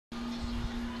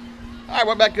Alright,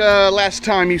 we're back. Last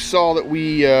time you saw that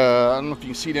we, I don't know if you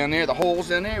can see down there, the holes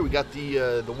in there. We got the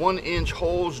 1-inch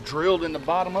holes drilled in the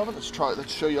bottom of it.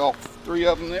 Let's show you all 3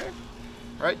 of them there.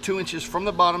 Right, 2 inches from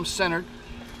the bottom, centered.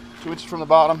 2 inches from the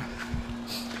bottom.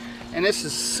 And this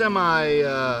is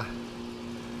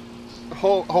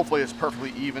hopefully it's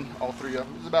perfectly even, all 3 of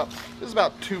them. This is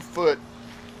about 2 foot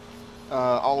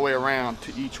all the way around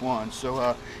to each one.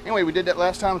 So anyway, we did that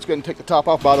last time. Let's go ahead and take the top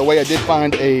off. By the way, I did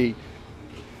find a,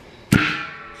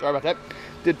 sorry about that,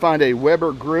 did find a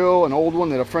Weber grill, an old one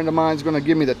that a friend of mine is going to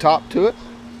give me the top to it.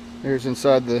 There's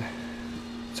inside the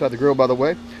grill, by the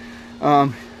way.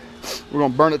 We're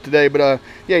going to burn it today, but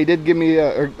yeah, he did give me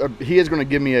he is going to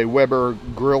give me a Weber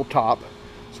grill top,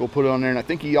 so we'll put it on there. And I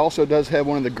think he also does have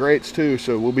one of the grates too,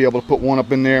 so we'll be able to put one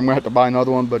up in there. I'm going to have to buy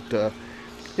another one, but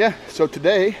yeah, so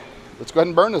today let's go ahead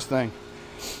and burn this thing.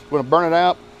 We're going to burn it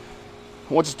out.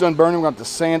 Once it's done burning, we're going to have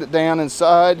to sand it down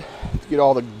inside to get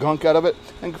all the gunk out of it.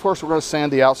 And of course, we're going to sand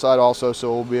the outside also,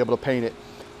 so we'll be able to paint it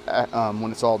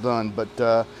when it's all done. But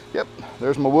yep,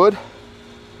 there's my wood.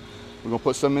 We're going to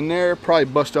put some in there. Probably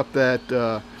bust up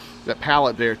that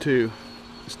pallet there too.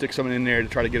 Stick some in there to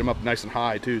try to get them up nice and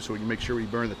high too, so we can make sure we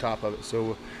burn the top of it.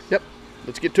 So yep,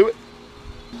 let's get to it.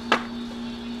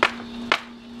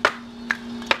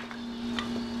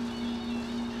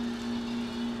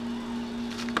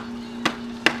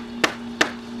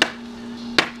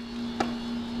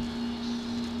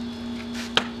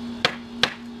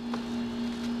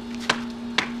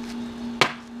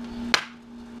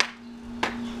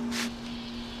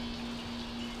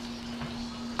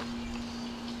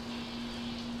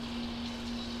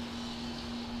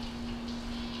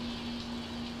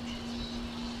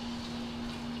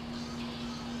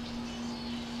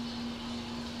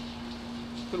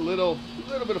 Put a little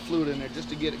bit of fluid in there just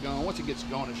to get it going. Once it gets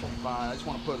going, it should be fine. I just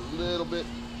want to put a little bit,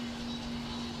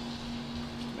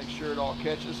 make sure it all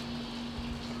catches.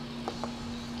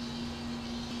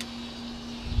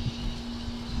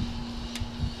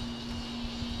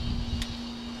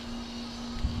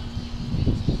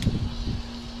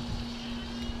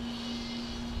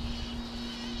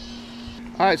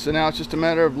 Alright, so now it's just a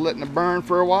matter of letting it burn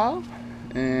for a while,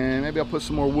 and maybe I'll put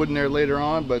some more wood in there later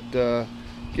on, but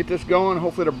get this going.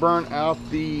 Hopefully it'll burn out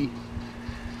the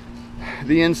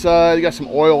inside. You got some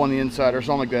oil on the inside or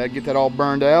something like that. Get that all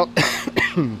burned out.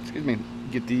 Excuse me.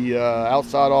 Get the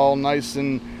outside all nice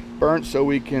and burnt so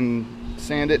we can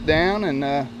sand it down.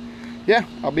 And yeah,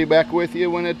 I'll be back with you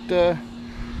when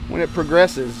it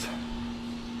progresses.